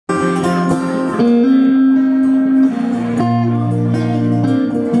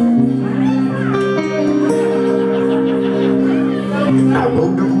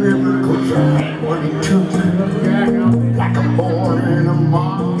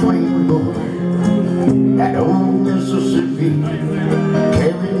That old Mississippi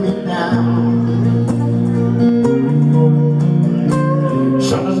carried me down.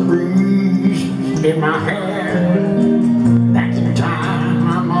 Southern breeze in my hair, back in time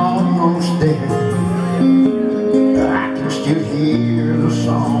I'm almost there. I can still hear the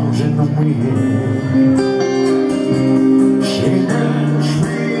songs in the wind, singing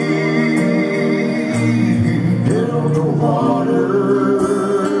sweet Delta water,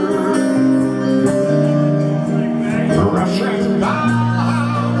 rushing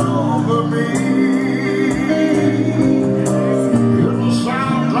down over me. You're the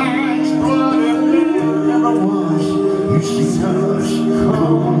Southland's blood and never was. You see us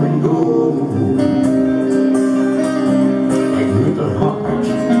come and go, and you're the heart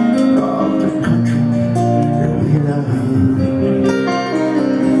of the country that we love.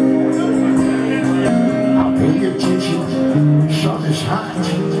 I'll pay attention, sun is hot,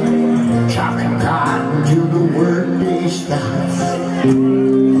 chopping cotton till the workday stops,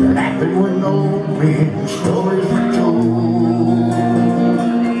 laughing when old men stories were told.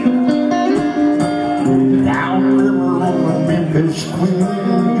 Down the river on the Memphis Queen,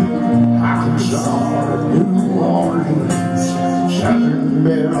 Arkansas, New Orleans, Southern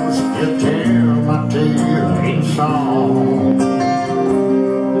bells still tell my tale in song,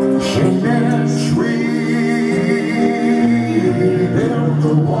 singing sweet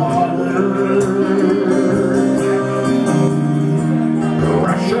Delta water,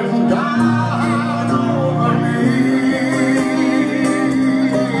 rushing down over me.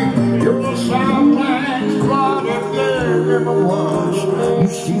 You're the Southland's blood if there ever was.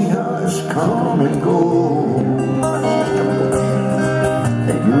 You've seen us come and go,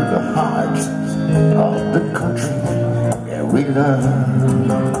 and you're the heart of the country that we love.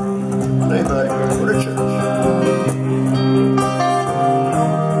 Hey buddy, go to church.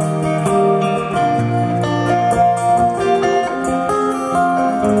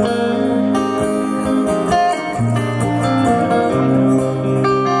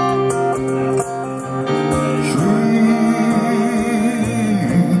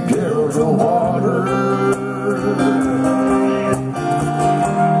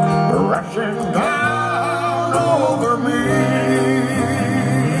 Rushing down over me.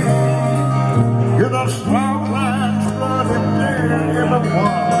 You're the Southland's blood if there ever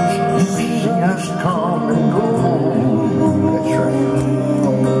was. You've seen us come and go. That's right.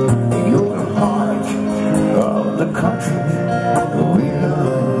 And you're the heart of the country that we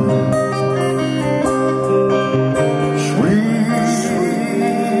love. Sweet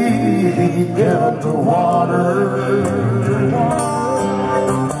Delta water,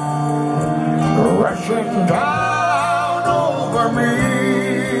 rushing down over me.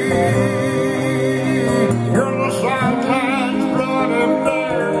 You're the Southland's blood if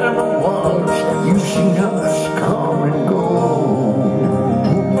there ever was. You've seen us come and go.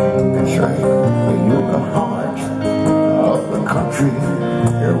 That's right. And you're the heart of the country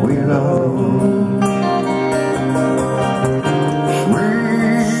that we love. Sweet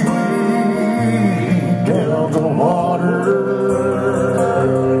Delta water,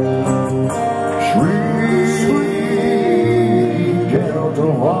 sweet Delta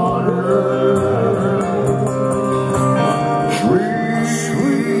water, sweet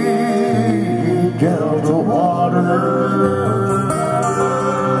Delta water.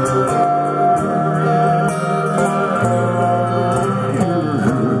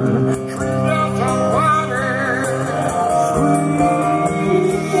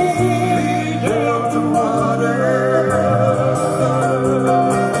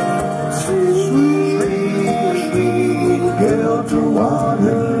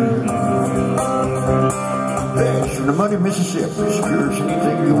 From the muddy Mississippi, as pure as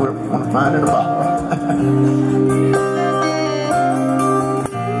anything you want to find in a bottle.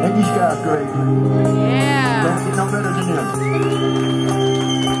 And these guys are great. Yeah. Don't get no better than them.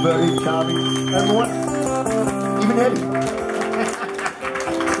 Buddy, Tommy, everyone, even Eddie.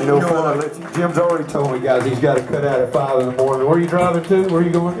 You know, Jim's already told me, guys, he's got to cut out at 5 in the morning. Where are you driving to? Where are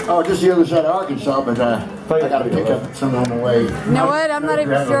you going? Oh, just the other side of Arkansas, but I got to pick up some on the way. You know what? I'm not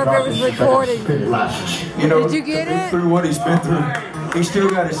even sure if it was recorded. You know, did you get it? Through what he's been through, he's still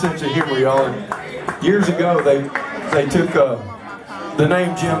got his sense of humor, y'all. Years ago, they took the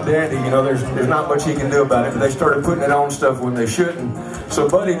name Jim Dandy. You know, there's not much he can do about it, but they started putting it on stuff when they shouldn't. So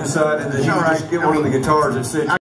Buddy decided that he would just get one of the guitars that said